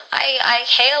I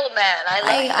hail man.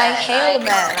 I hail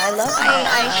man. I love man.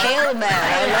 I hail man.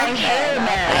 I love man.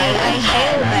 I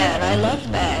hail man. I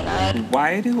love man.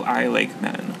 Why do I like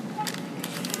men?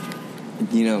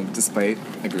 You know, despite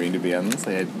agreeing to be on this,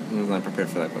 I was not prepared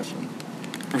for that question.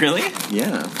 Really?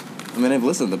 Yeah. I mean, I've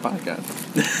listened to the podcast.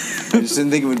 I just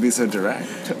didn't think it would be so direct.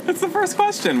 That's the first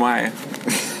question. Why?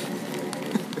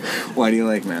 Why do you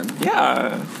like men?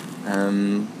 Yeah. I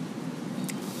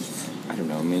don't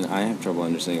know. I mean, I have trouble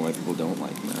understanding why people don't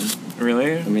like men.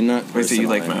 Really? I mean, not Wait, so you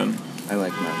like personally. men? I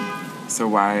like men. So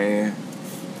why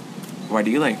do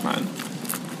you like men?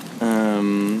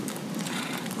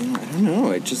 I don't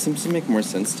know. It just seems to make more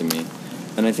sense to me.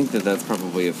 And I think that that's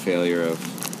probably a failure of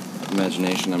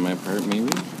imagination on my part, maybe.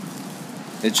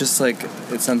 It's just like,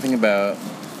 it's something about,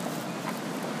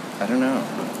 I don't know.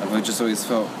 I've just always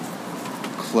felt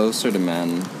closer to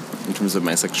men in terms of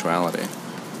my sexuality.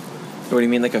 What do you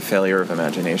mean, like a failure of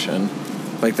imagination?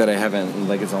 Like that I haven't,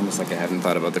 like it's almost like I haven't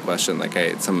thought about the question. Like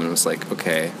someone was like,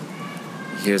 okay,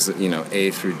 here's,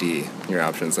 A through D, your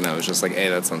options. And I was just like, A,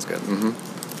 that sounds good. Mm-hmm.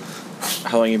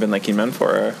 How long have you been liking men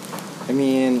for? I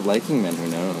mean, liking men, who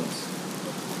knows?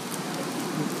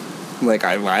 Like,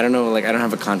 I don't know, like, I don't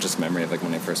have a conscious memory of, like,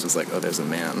 when I first was like, oh, there's a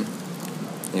man.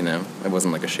 You know? It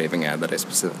wasn't, like, a shaving ad that I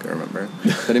specifically remember.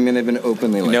 But, I mean, I've been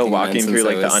openly liking men walking through,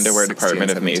 like, the underwear 16,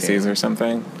 department 17. of Macy's or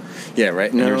something? Yeah,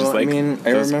 right? No, you're just like, I mean, I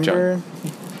remember...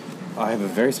 junk. I have a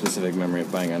very specific memory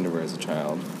of buying underwear as a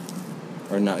child.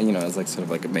 Or not, I was, like, sort of,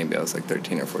 like, maybe I was, like,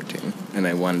 13 or 14. And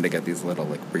I wanted to get these little,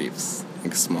 like, briefs.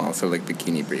 Like, small, sort of, like,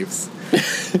 bikini briefs.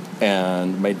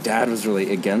 And my dad was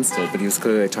really against it, but he was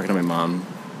clearly, like, talking to my mom.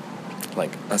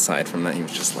 Like, aside from that, he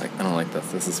was just like, I don't like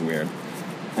this is weird.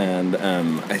 And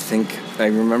I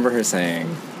remember her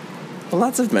saying, well,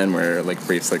 lots of men wear, like,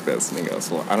 briefs like this. And he goes,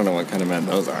 well, I don't know what kind of men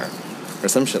those are. Or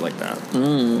some shit like that.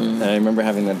 And I remember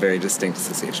having that very distinct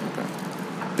association with that.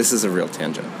 This is a real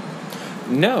tangent.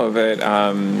 No, but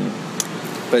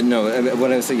no,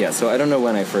 what I was saying, yeah, so I don't know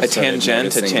when I first started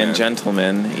noticing that.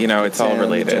 gentleman, it's all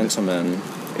related. Gentleman.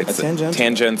 It's a tangent.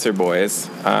 Tangents are boys.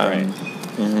 Right.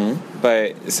 Mm-hmm.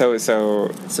 But so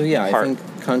yeah, I think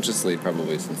consciously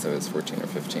probably since I was 14 or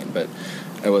 15, but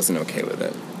I wasn't okay with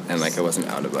it. And, like, I wasn't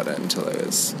out about it until I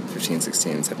was 15,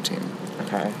 16, 17.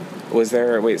 Okay.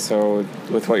 So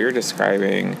with what you're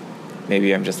describing,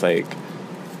 maybe I'm just, like,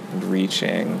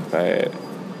 reaching, but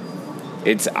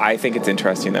I think it's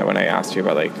interesting that when I asked you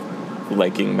about, like,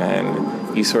 liking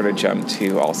men, you sort of jumped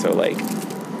to also, like,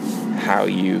 how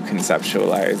you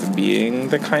conceptualize being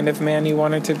the kind of man you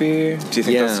wanted to be. Do you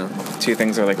think those two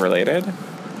things are, like, related?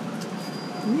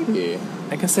 Maybe.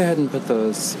 I guess I hadn't put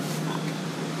those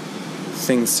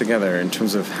things together in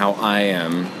terms of how I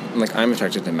am. Like, I'm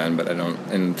attracted to men, but I don't,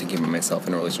 and thinking of myself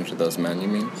in relation to those men, you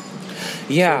mean?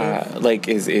 Yeah, sort of? Like,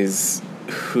 is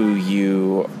who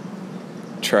you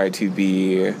try to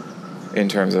be in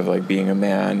terms of, like, being a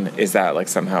man, is that, like,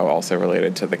 somehow also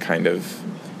related to the kind of,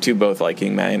 to both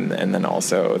liking men and then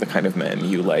also the kind of men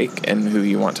you like and who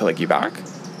you want to like you back?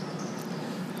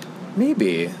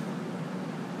 Maybe,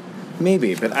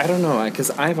 but I don't know, because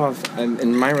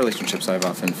in my relationships, I've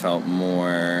often felt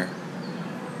more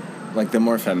like the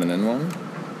more feminine one,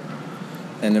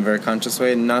 in a very conscious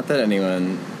way. Not that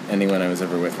anyone I was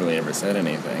ever with really ever said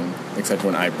anything, except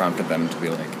when I prompted them to be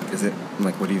like,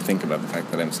 like, what do you think about the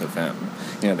fact that I'm so femme?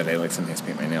 That I, like, sometimes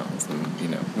paint my nails, and,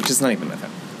 which is not even that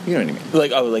femme. You know what I mean?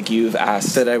 Like, like you've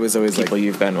asked that I was always people like,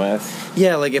 you've been with?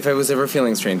 Yeah, like, if I was ever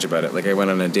feeling strange about it, like, I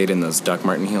went on a date in those Doc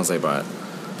Marten heels I bought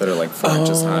that are, like, 4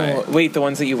 inches high. Wait, the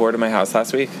ones that you wore to my house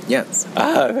last week? Yes.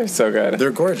 Ah, they're so good.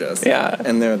 They're gorgeous. Yeah.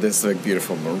 And they're this, like,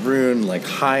 beautiful maroon, like,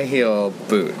 high heel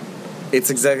boot. It's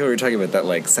exactly what we're talking about, that,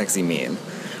 like, sexy meme.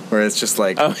 Where it's just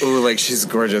like, ooh, like, she's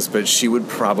gorgeous, but she would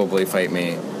probably fight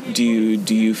me. Do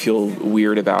you feel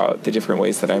weird about the different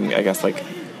ways that I'm, I guess, like,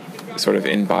 sort of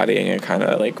embodying a kind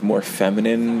of, like, more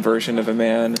feminine version of a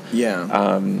man?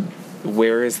 Yeah.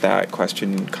 Where is that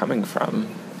question coming from?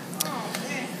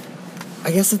 I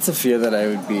guess it's a fear that I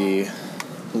would be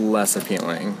less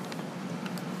appealing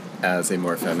as a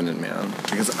more feminine man.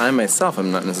 Because I myself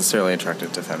am not necessarily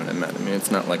attracted to feminine men. I mean,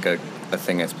 it's not like a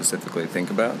thing I specifically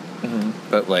think about. Mm-hmm.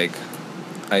 But, like,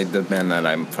 the men that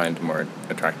I find more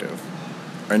attractive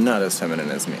are not as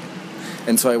feminine as me.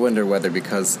 And so I wonder whether,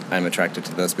 because I'm attracted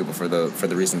to those people for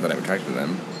the reasons that I'm attracted to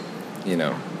them,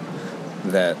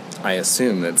 that I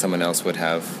assume that someone else would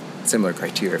have similar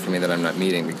criteria for me that I'm not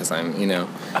meeting because I'm,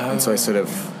 And so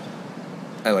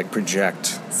I, like,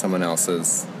 project someone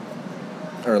else's,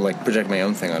 or, like, project my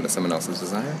own thing onto someone else's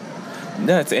desire.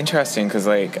 No, it's interesting because,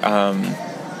 like,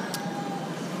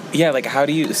 yeah, like, how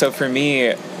do you... So for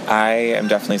me, I am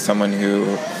definitely someone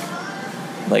who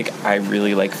like, I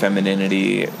really like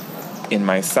femininity in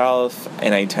myself,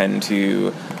 and I tend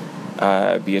to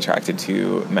be attracted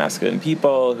to masculine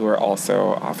people who are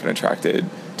also often attracted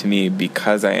to me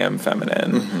because I am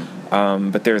feminine.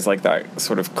 Mm-hmm. But there's like that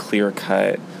sort of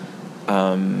clear-cut,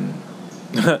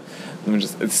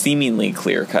 seemingly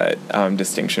clear-cut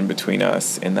distinction between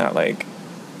us in that, like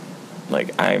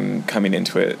I'm coming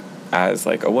into it as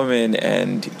like a woman,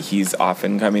 and he's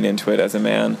often coming into it as a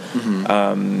man.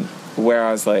 Mm-hmm.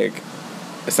 Whereas like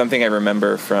something I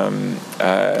remember from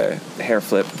hair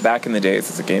flip back in the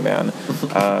days as a gay man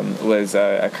was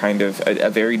a kind of a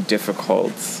very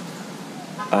difficult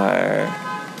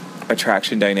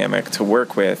attraction dynamic to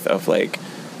work with, of like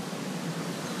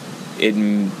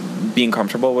in being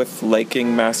comfortable with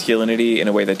liking masculinity in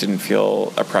a way that didn't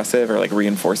feel oppressive or like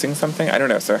reinforcing something. I don't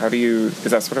know. So is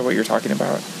that sort of what you're talking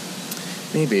about?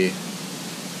 Maybe,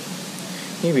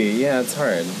 yeah, it's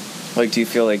hard. Like, do you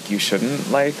feel like you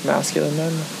shouldn't like masculine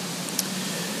men?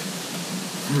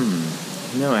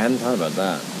 No, I hadn't thought about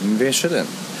that. Maybe I shouldn't.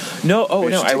 No,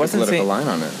 Maybe no, I wasn't saying... political line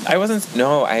on it. I wasn't...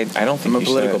 No, I don't think I'm a you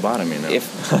political should. bottom, you know.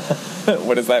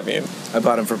 What does that mean? I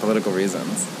bottom for political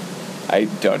reasons. I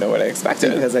don't know what I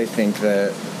expected. Because I think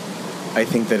that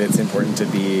it's important to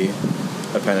be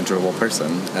a penetrable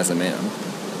person as a man.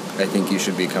 I think you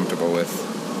should be comfortable with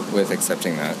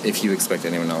accepting that. If you expect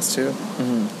anyone else to,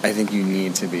 I think you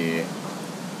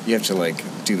have to like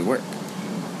do the work,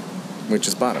 which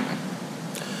is bottoming.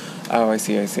 Oh, I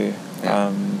see.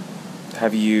 Yeah.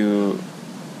 Have you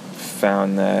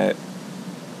found that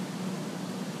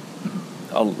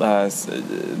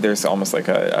there's almost like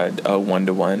a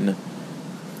one-to-one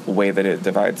way that it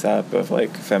divides up of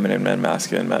like feminine men,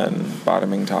 masculine men,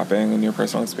 bottoming, topping in your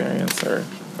personal experience, or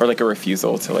like a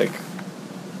refusal to like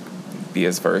be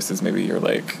as versed as maybe you're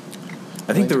like...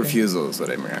 I think the refusal is what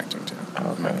I'm reacting to.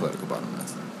 Okay. My political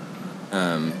bottomness.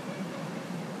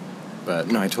 But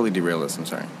no, I totally derailed us. I'm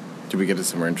sorry. Did we get to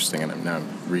somewhere interesting and I'm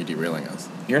re-derailing us?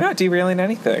 You're not derailing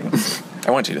anything.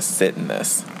 I want you to sit in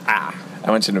this. I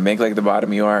want you to make like the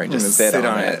bottom you are and just sit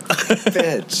on it.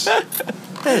 Bitch.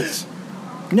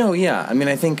 No, yeah. I mean,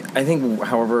 I think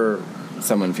however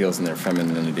someone feels in their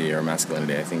femininity or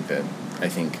masculinity, I think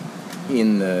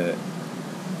in the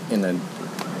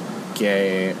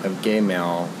gay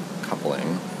male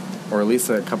coupling, or at least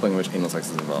a coupling in which anal sex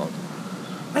is involved,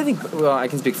 I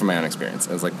can speak from my own experience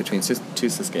as like between two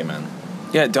cis gay men.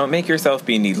 Yeah, don't make yourself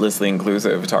be needlessly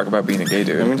inclusive. Talk about being a gay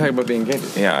dude. I'm going to talk about being gay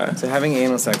dude. Yeah. So having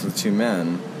anal sex with two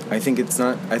men, I think you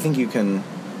can...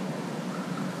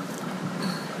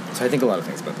 So I think a lot of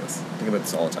things about this. I think about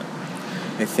this all the time.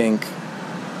 I think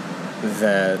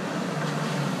that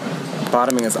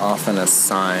bottoming is often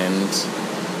assigned...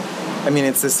 I mean,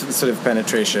 it's this sort of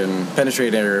penetrated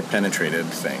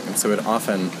thing. And so it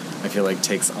often, I feel like,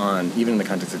 takes on, even in the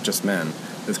context of just men,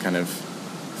 this kind of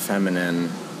feminine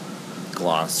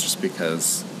gloss, just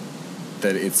because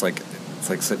that it's like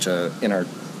such a,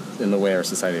 in the way our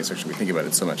society is actually, we think about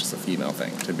it so much as a female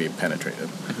thing, to be penetrated.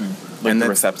 Mm-hmm. Like the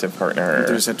receptive partner.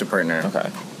 The receptive partner. Okay.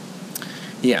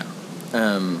 Yeah.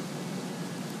 And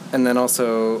then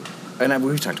also...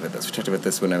 we've talked about this. We talked about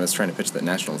this when I was trying to pitch the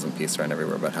nationalism piece around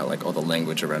everywhere, about how like all the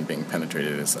language around being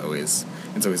penetrated is always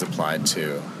applied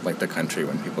to like the country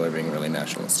when people are being really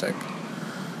nationalistic.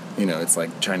 You know, it's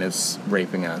like China's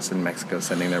raping us and Mexico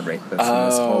sending their rapists,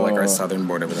 and this whole like our southern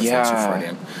border with this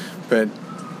Freudian. But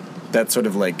that's sort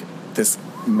of like this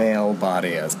male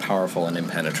body as powerful and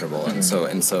impenetrable, and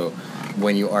so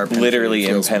when you are literally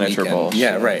impenetrable. Weakened.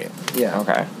 Yeah, right. Yeah.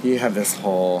 Okay. You have this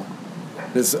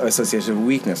association of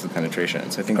weakness with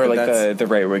penetration. So I think or like the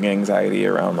right wing anxiety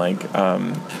around like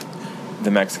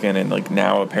the Mexican and like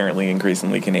now apparently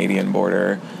increasingly Canadian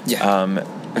border. Yeah.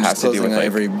 Has to do with like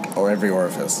every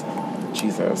orifice.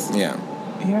 Jesus. Yeah.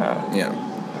 Yeah.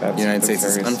 Yeah. The United States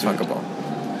is unfuckable.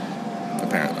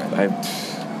 Apparently.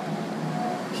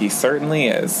 He certainly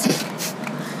is.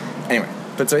 Anyway,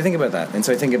 but so I think about that, and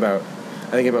so I think about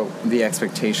the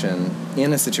expectation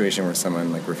in a situation where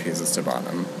someone like refuses to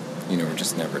bottom, you know, or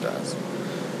just never does.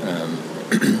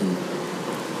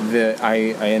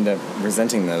 I end up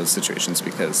resenting those situations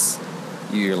because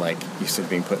you're sort of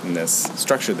being put in this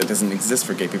structure that doesn't exist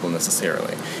for gay people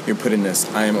necessarily. You're put in this,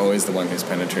 I am always the one who's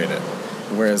penetrated.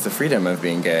 Whereas the freedom of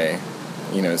being gay,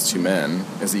 you know, as two men,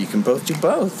 is that you can both do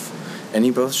both. And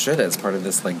you both should as part of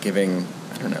this, like, giving,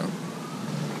 I don't know.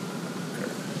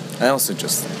 I also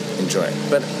just enjoy it.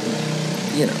 But,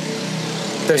 you know.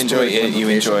 There's enjoy it, you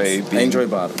enjoy being... I enjoy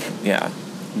bottoming. Yeah.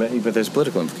 But there's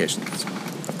political implications,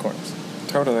 of course.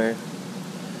 Totally.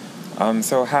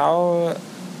 So how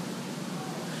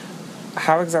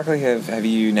exactly have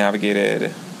you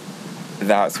navigated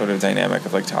that sort of dynamic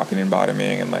of like topping and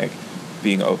bottoming and like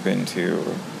being open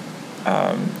to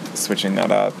switching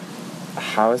that up,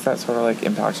 how has that sort of like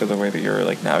impacted the way that you're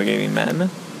like navigating men?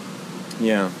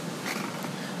 Yeah.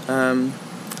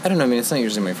 I don't know. I mean, it's not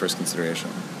usually my first consideration.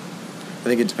 I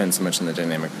think it depends so much on the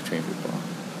dynamic between people.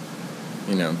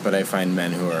 You know, but I find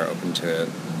men who are open to it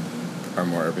are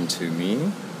more open to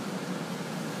me.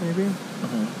 Maybe?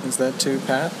 Mm-hmm. Is that too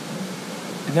pat?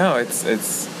 No, it's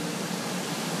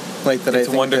like that. It's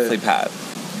I think wonderfully pat.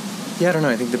 Yeah, I don't know.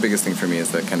 I think the biggest thing for me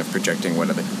is that kind of projecting what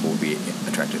other people will be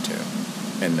attracted to,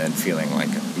 and then feeling like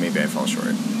maybe I fall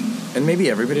short, and maybe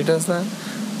everybody does that.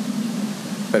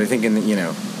 But I think in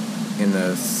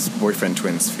the boyfriend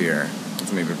twin sphere,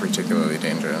 it's maybe particularly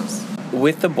dangerous.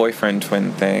 With the boyfriend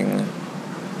twin thing,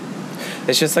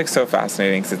 it's just like so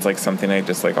fascinating because it's like something I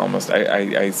just like almost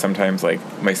I sometimes like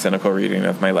my cynical reading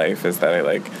of my life is that I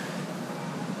like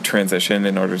transition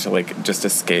in order to like just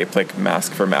escape like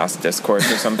mask for mask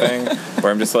discourse or something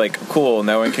where I'm just like, cool,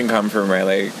 no one can come for my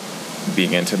like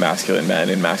being into masculine men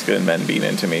and masculine men being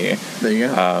into me. There you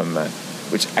go.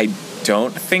 Which I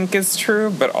don't think is true,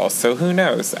 but also who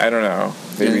knows? I don't know.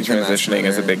 Maybe transitioning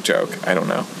is a big joke. I don't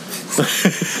know.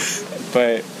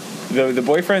 But the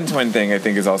boyfriend twin thing I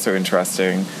think is also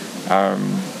interesting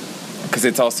because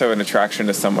it's also an attraction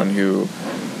to someone who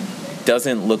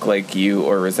doesn't look like you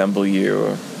or resemble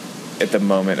you at the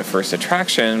moment of first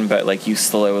attraction, but like you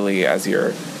slowly, as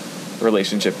your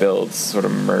relationship builds, sort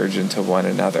of merge into one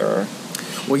another.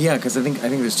 Well, yeah, because I think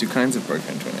there's two kinds of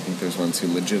boyfriend twin. I think there's ones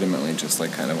who legitimately just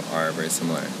like kind of are very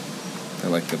similar. They're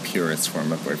like the purest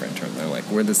form of boyfriend twin. They're like,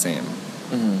 we're the same.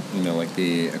 Mm-hmm. You know, like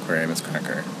the aquarium is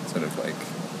cracker, sort of like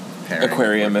pairing.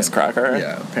 Aquarium is cracker?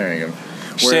 Yeah, pairing them.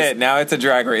 Shit, now it's a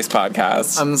Drag Race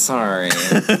podcast. I'm sorry.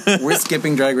 We're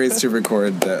skipping Drag Race to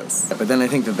record this. But then I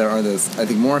think that there are those, I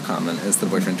think more common is the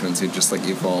boyfriend twins who just like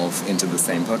evolve into the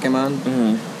same Pokemon.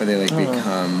 Mm-hmm. Where they like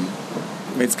become,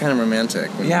 it's kind of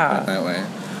romantic when you put it that way.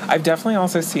 I've definitely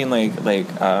also seen like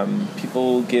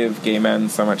people give gay men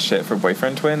so much shit for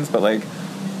boyfriend twins, but like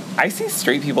I see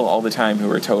straight people all the time who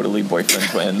are totally boyfriend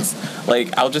twins.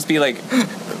 Like I'll just be like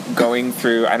going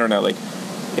through, I don't know, like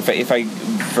if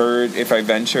I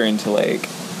venture into like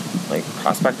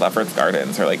Prospect Lefferts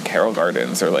Gardens or like Carroll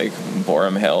Gardens or like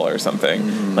Borum Hill or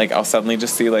something, like I'll suddenly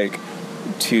just see like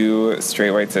two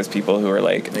straight white cis people who are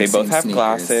like they both have sneakers.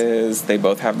 Glasses, they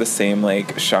both have the same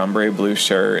like chambray blue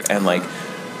shirt, and like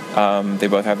they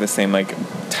both have the same like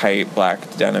tight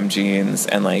black denim jeans,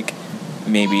 and like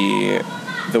maybe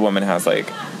the woman has like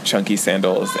chunky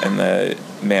sandals and the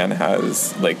man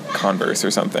has like Converse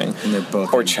or something, and they're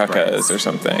both or Chukkas or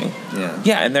something.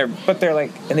 Yeah, and they're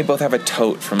like, and they both have a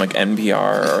tote from like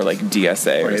NPR or like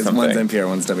DSA or something. One's NPR,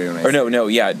 one's WNYC. Or no,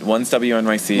 yeah, one's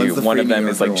WNYC. One of them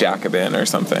is like Jacobin or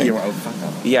something.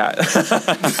 Yeah.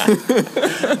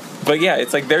 But yeah,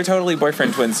 it's like they're totally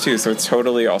boyfriend twins too. So it's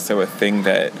totally also a thing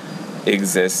that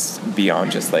exists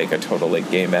beyond just like a total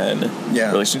like gay men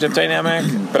relationship dynamic.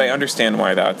 But I understand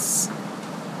why that's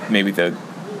maybe the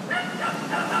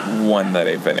one that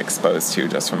I've been exposed to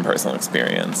just from personal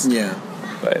experience. Yeah.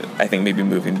 But I think maybe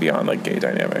moving beyond like gay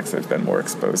dynamics, I've been more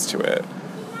exposed to it.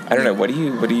 I don't know. What do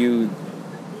you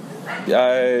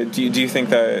do you think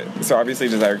that, so obviously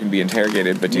desire can be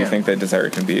interrogated, but do you think that desire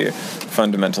can be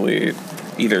fundamentally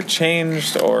either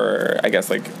changed or I guess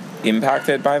like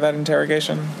impacted by that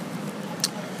interrogation?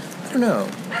 I don't know.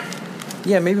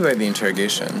 Yeah, maybe by the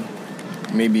interrogation.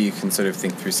 Maybe you can sort of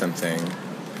think through something,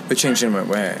 but change in what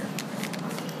way?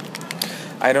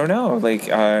 I don't know. Like,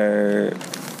 I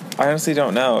honestly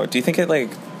don't know. Do you think it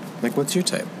like what's your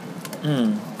type?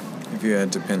 If you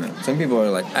had to pin it. Some people are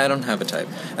like, I don't have a type.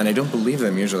 And I don't believe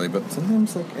them usually, but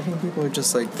sometimes like I think people are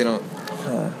just like, they don't,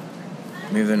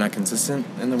 maybe they're not consistent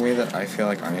in the way that I feel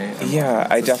like I am. Yeah,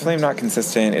 I definitely am not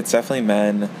consistent. It's definitely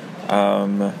men.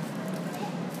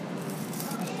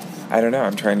 I don't know.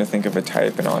 I'm trying to think of a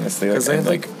type, and honestly, like, I'm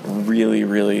like really,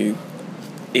 really,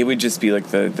 it would just be like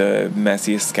the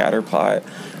messiest scatterplot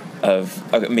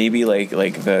of maybe like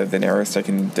the narrowest I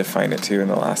can define it to in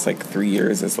the last like 3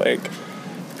 years is like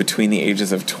between the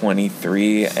ages of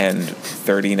 23 and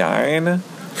 39.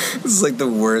 This is like the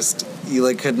worst. You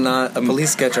like could not. A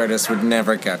police sketch artist would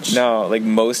never catch. No, like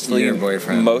mostly your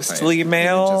boyfriend. Mostly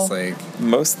male. Just like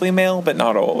mostly male, but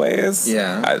not always.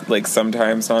 Yeah. Like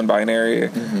sometimes non-binary.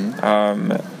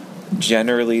 Mm-hmm.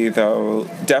 Generally, though,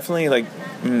 definitely like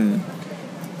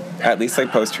at least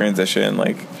like post-transition,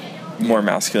 like more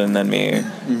masculine than me.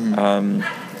 Mm-hmm.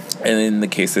 And in the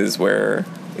cases where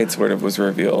it sort of was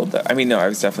revealed, I mean, no, I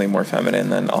was definitely more feminine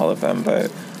than all of them,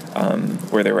 but.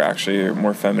 Where they were actually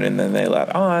more feminine than they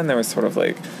let on. There was sort of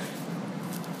like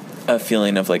a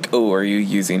feeling of like, oh, are you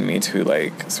using me to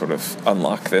like sort of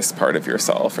unlock this part of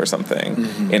yourself or something,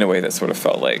 in a way that sort of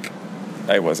felt like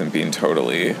they weren't being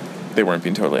totally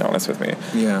honest with me.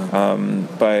 Yeah.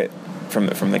 But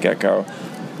from the get-go,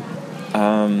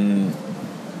 I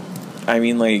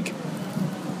mean, like,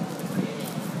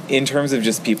 in terms of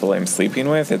just people I'm sleeping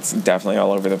with, it's definitely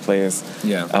all over the place.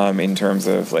 Yeah. In terms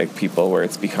of like people where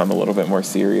it's become a little bit more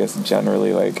serious,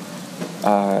 generally like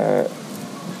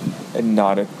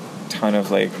not a ton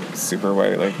of like super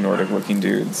white, like Nordic looking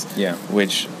dudes. Yeah.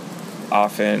 Which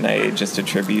often I just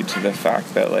attribute to the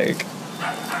fact that like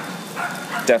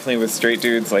definitely with straight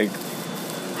dudes, like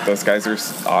those guys are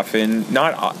often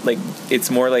not like, it's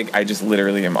more like I just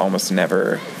literally am almost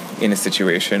never in a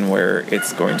situation where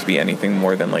it's going to be anything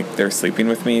more than like they're sleeping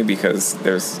with me, because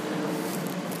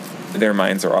their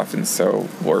minds are often so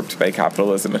warped by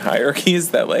capitalism and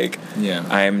hierarchies that like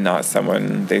I'm not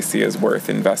someone they see as worth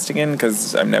investing in,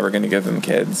 because I'm never going to give them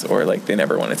kids, or like they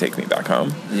never want to take me back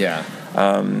home.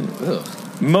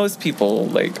 Most people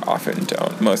like often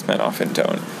don't, most men often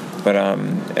don't, but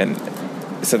and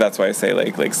so that's why I say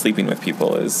like sleeping with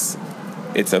people it's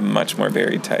a much more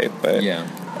varied type, but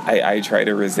I try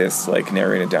to resist like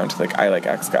narrowing it down to like I like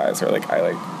X guys or like I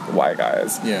like Y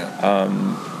guys.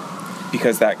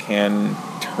 Because that can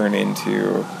turn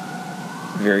into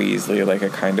very easily like a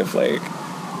kind of like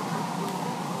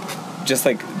just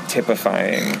like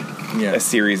typifying a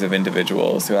series of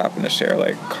individuals who happen to share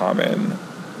like common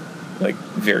like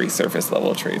very surface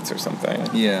level traits or something.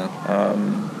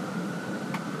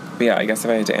 But yeah, I guess if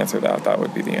I had to answer that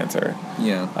would be the answer.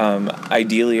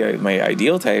 Ideally, my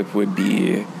ideal type would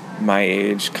be my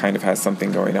age, kind of has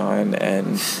something going on,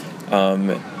 and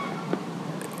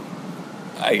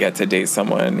I get to date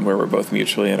someone where we're both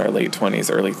mutually in our late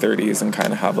 20s, early 30s, and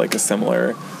kind of have like a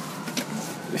similar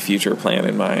future plan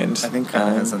in mind. I think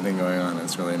kind of has something going on.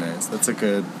 It's really nice. That's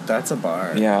a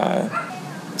bar. Yeah.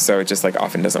 So it just like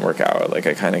often doesn't work out. Like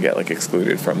I kind of get like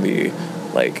excluded from the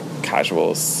like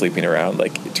casual sleeping around.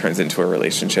 Like it turns into a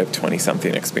relationship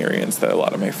 20-something experience that a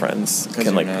lot of my friends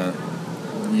can like.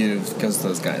 Because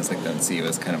those guys like don't see you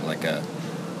as kind of like a,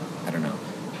 I don't know,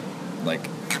 like,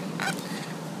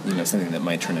 you know, something that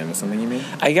might turn into something, you mean?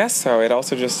 I guess so. It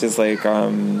also just is like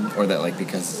or that like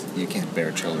because you can't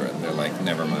bear children, they're like,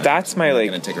 never mind. That's my like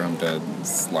gonna take her home to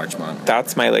Larchmont.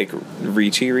 That's my like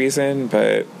reachy reason,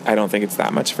 but I don't think it's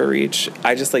that much of a reach.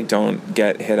 I just like don't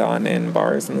get hit on in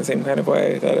bars in the same kind of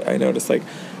way that I notice like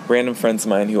random friends of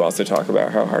mine who also talk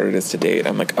about how hard it is to date.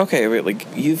 I'm like, okay, wait, like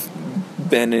you've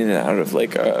been in and out of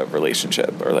like a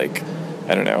relationship or like,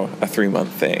 I don't know, a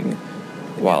 3-month thing,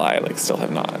 while I like still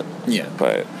have not.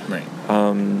 But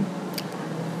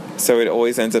so it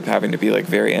always ends up having to be like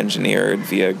very engineered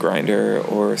via Grindr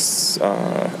or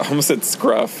almost said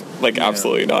Scruff, like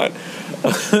absolutely not.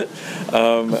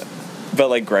 But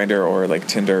like Grindr or like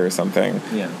Tinder or something.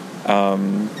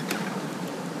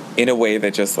 In a way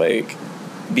that just like,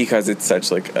 because it's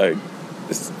such like a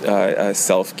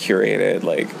self-curated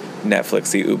like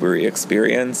Netflixy Ubery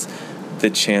experience, the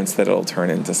chance that it'll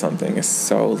turn into something is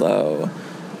so low.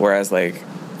 Whereas like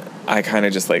I kind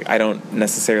of just like, I don't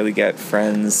necessarily get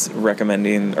friends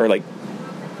recommending or like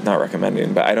not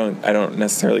recommending, but I don't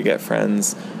necessarily get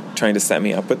friends trying to set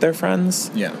me up with their friends.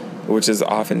 Which is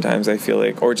oftentimes I feel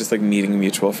like, or just like meeting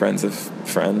mutual friends of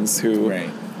friends who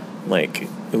like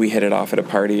we hit it off at a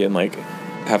party and like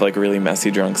have like really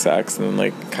messy drunk sex and then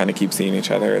like kind of keep seeing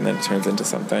each other and then it turns into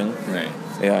something.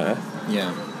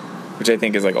 Which I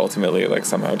think is like ultimately like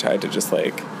somehow tied to just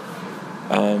like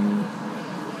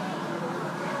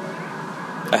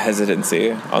a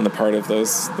hesitancy on the part of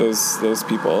those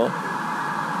people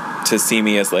to see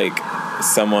me as like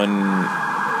someone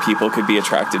people could be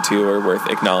attracted to or worth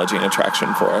acknowledging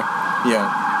attraction for.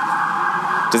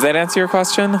 Does that answer your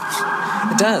question?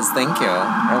 It does, thank you.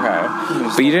 Okay.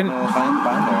 But you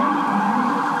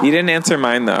didn't answer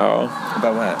mine though.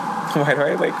 About what? Why do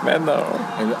I like men though?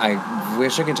 I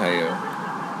wish I could tell you.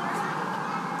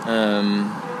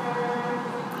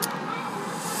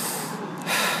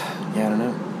 Yeah, I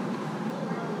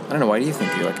don't know. Why do you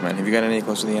think you like men? Have you got any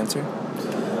closer to the answer?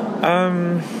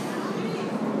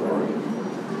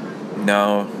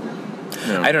 No.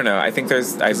 I don't know. I think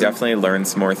I've definitely learned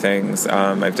some more things.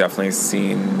 I've definitely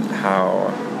seen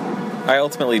how I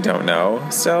ultimately don't know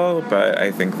still, but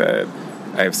I think that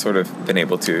I've sort of been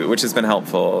able to, which has been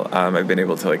helpful. I've been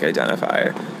able to like identify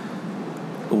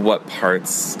what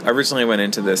parts. Originally I went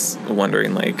into this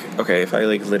wondering like, okay, if I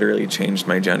like literally changed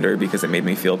my gender because it made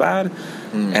me feel bad,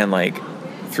 and like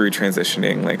through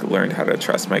transitioning like learned how to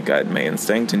trust my gut and my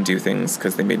instinct and do things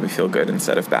because they made me feel good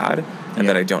instead of bad, and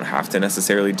that I don't have to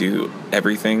necessarily do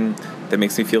everything that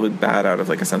makes me feel bad out of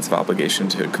like a sense of obligation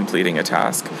to completing a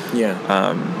task. Yeah.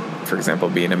 For example,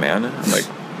 being a man. I'm like,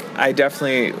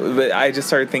 but I just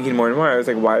started thinking more and more. I was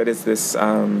like, why does this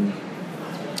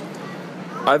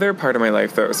other part of my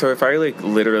life, though? So if I like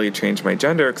literally change my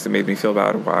gender because it made me feel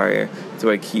bad, why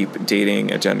do I keep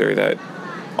dating a gender that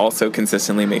also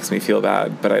consistently makes me feel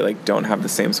bad, but I like don't have the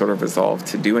same sort of resolve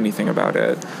to do anything about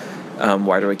it?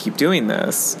 Why do I keep doing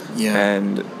this? Yeah.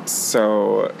 And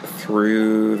so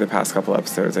through the past couple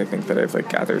episodes, I think that I've like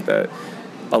gathered that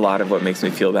a lot of what makes me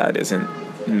feel bad isn't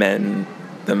men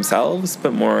themselves,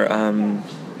 but more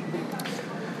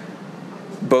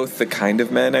both the kind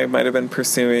of men I might have been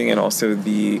pursuing and also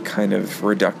the kind of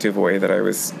reductive way that I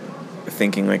was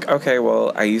thinking like, okay,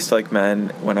 well, I used to like men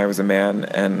when I was a man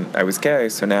and I was gay,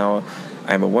 so now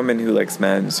I'm a woman who likes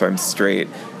men, so I'm straight,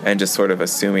 and just sort of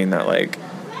assuming that like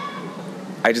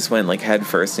I just went like head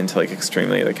first into like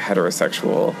extremely like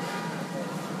heterosexual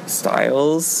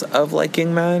styles of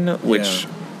liking men, which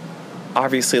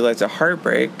obviously led to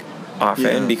heartbreak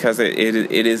often because it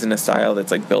isn't a style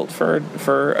that's like built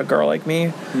for a girl like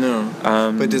me. No.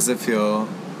 But does it feel,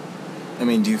 I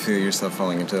mean, do you feel yourself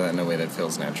falling into that in a way that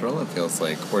feels natural? It feels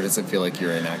like, or does it feel like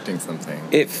you're enacting something?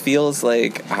 It feels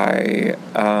like I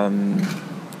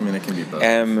mean, it can be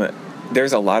both.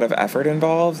 There's a lot of effort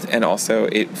involved, and also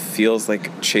it feels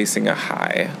like chasing a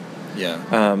high. Yeah.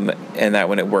 And that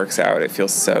when it works out, it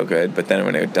feels so good, but then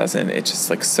when it doesn't, it's just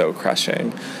like so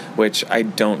crushing, which I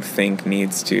no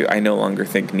longer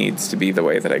think needs to be the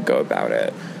way that I go about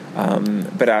it.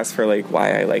 But as for like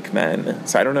why I like men,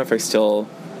 so I don't know if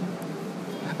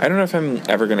I'm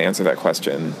ever going to answer that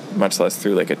question, much less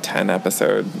through like a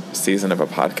 10-episode season of a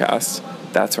podcast.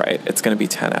 That's right. It's going to be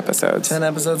 10 episodes. 10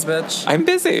 episodes, bitch. I'm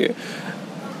busy.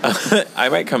 I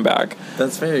might come back.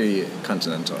 That's very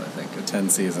continental, I think. A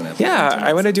 10-season episode. Yeah,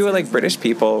 I want to do it like British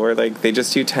people, where like they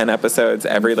just do 10 episodes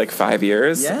every like 5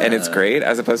 years, and it's great,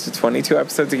 as opposed to 22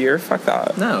 episodes a year. Fuck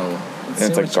that. No.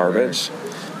 It's like garbage.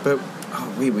 But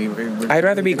I'd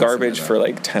rather be garbage for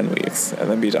like 10 weeks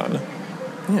and then be done.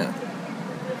 Yeah.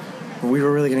 We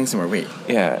were really getting somewhere. Wait.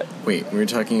 Yeah. We were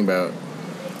talking about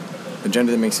the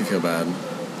gender that makes you feel bad,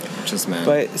 just men.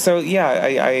 But, so, yeah,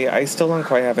 I still don't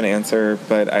quite have an answer,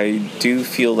 but I do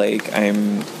feel like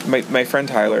I'm... My friend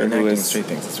Tyler, who is... straight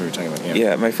things, that's what we're talking about,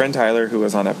 Yeah, my friend Tyler, who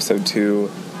was on episode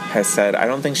 2, has said... I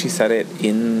don't think she said it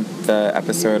in the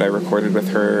episode I recorded with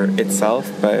her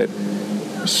itself, but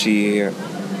she,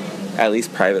 at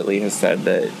least privately, has said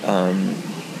that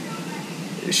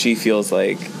she feels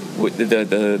like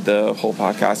the whole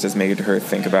podcast has made her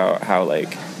think about how,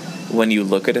 like, when you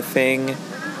look at a thing,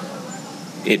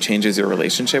 it changes your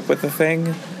relationship with the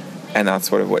thing, and that's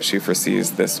sort of what she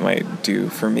foresees this might do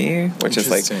for me, which is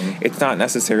like, it's not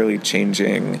necessarily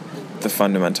changing the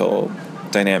fundamental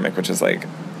dynamic, which is like,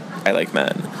 I like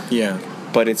men. Yeah.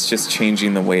 But it's just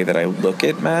changing the way that I look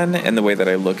at men, and the way that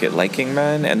I look at liking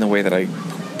men, and the way that I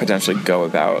potentially go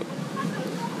about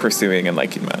pursuing and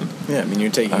liking men. Yeah, I mean,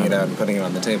 you're taking it out and putting it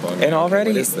on the table. And already,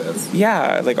 what is this?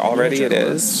 Yeah, like already it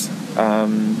is.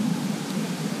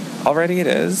 Already it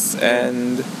is,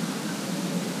 and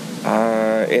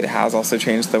it has also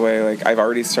changed the way, like, I've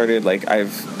already started, like,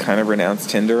 I've kind of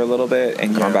renounced Tinder a little bit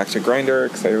and gone back to Grindr,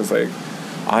 because I was like,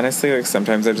 honestly, like,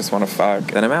 sometimes I just want to fuck,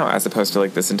 then I'm out, as opposed to,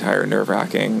 like, this entire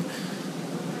nerve-wracking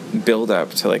build-up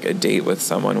to, like, a date with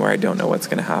someone where I don't know what's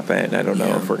going to happen. I don't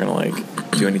know if we're going to,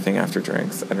 like, do anything after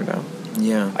drinks. I don't know.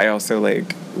 Yeah. I also,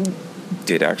 like,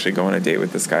 did actually go on a date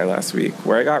with this guy last week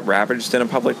where I got ravaged in a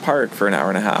public park for an hour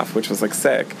and a half, which was, like,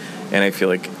 sick. And I feel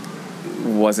like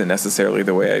wasn't necessarily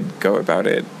the way I'd go about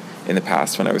it in the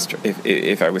past when I was,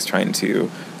 if I was trying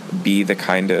to be the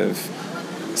kind of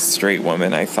straight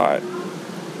woman I thought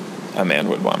a man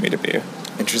would want me to be.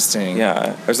 Interesting.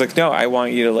 Yeah. I was like, no, I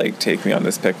want you to, like, take me on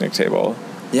this picnic table.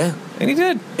 Yeah. And he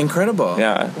did. Incredible.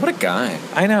 Yeah. What a guy.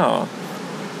 I know.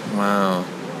 Wow.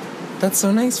 That's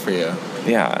so nice for you.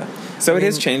 Yeah. So it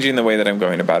is changing the way that I'm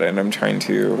going about it, and I'm trying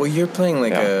to... Well, you're playing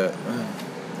like I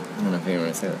don't know if you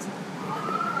want to say this.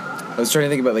 I was trying to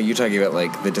think about, like, you talking about,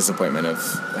 like, the disappointment of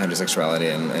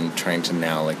heterosexuality and trying to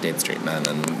now, like, date straight men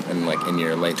and like, in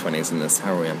your late 20s in this...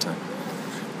 How are we on time?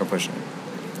 We're pushing.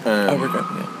 we're good,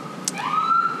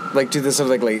 yeah. Like, do this sort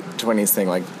of, like, late 20s thing,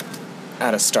 like,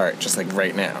 at a start, just, like,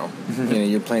 right now. You know,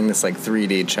 you're playing this, like,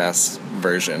 3D chess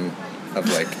version of,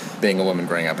 like, being a woman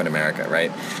growing up in America,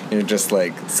 right? You're just,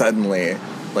 like, suddenly,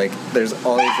 like, there's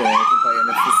all these things you can play, and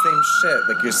it's the same shit.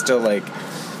 Like, you're still, like,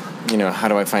 you know, how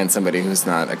do I find somebody who's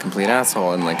not a complete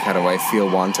asshole? And, like, how do I feel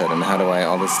wanted? And how do I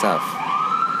all this stuff?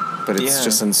 But it's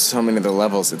just on so many other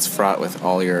levels, it's fraught with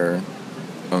all your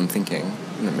own thinking.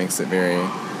 And it makes it very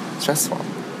stressful.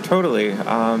 Totally.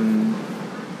 And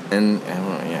I don't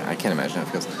know, yeah, I can't imagine how it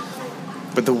feels.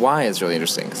 But the why is really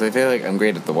interesting, because I feel like I'm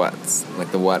great at the whats.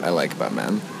 Like, the what I like about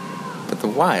men. But the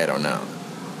why, I don't know.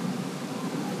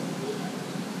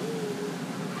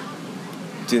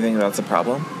 Do you think that's a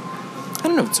problem? I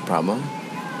don't know if it's a problem.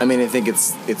 I mean, I think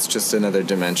it's just another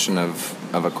dimension of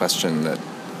a question that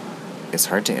is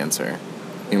hard to answer.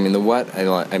 I mean, the what,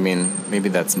 I mean, maybe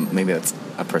that's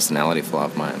a personality flaw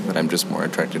of mine, that I'm just more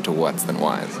attracted to whats than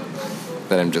whys.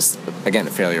 That I'm just, again, a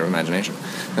failure of imagination.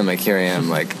 And, like, here I am,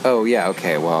 like, oh, yeah,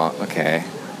 okay,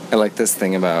 I like this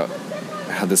thing about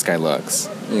how this guy looks,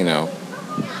 you know,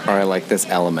 or I like this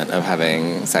element of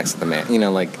having sex with a man, you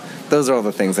know, like, those are all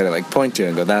the things that I, like, point to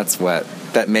and go,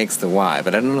 that makes the why,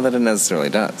 but I don't know that it necessarily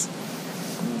does.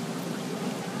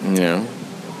 You know?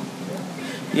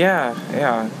 Yeah.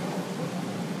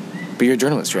 But you're a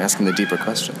journalist, you're asking the deeper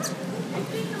questions.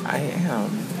 I am.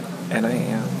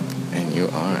 And you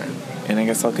are. And I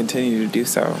guess I'll continue to do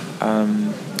so.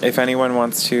 If anyone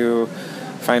wants to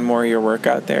find more of your work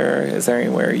out there, is there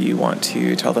anywhere you want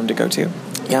to tell them to go to?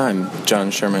 Yeah, I'm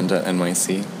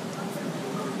johnsherman.nyc.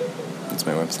 That's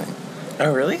my website.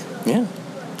 Oh, really? Yeah.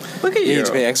 Look at you. You need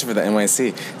to pay extra for the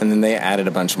NYC. And then they added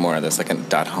a bunch more. There's like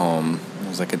a .home.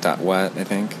 There's like a .what, I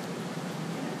think.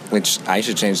 Which I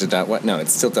should change to .what. No,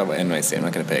 it's still .nyc. I'm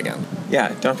not going to pay again.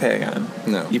 Yeah, don't pay again.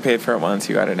 No. You paid for it once.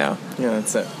 You got it now. Yeah,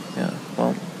 that's it. Yeah.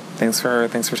 Well, thanks for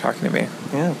talking to me.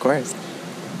 Yeah, of course.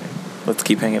 Let's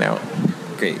keep hanging out.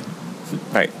 Great.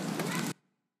 Bye.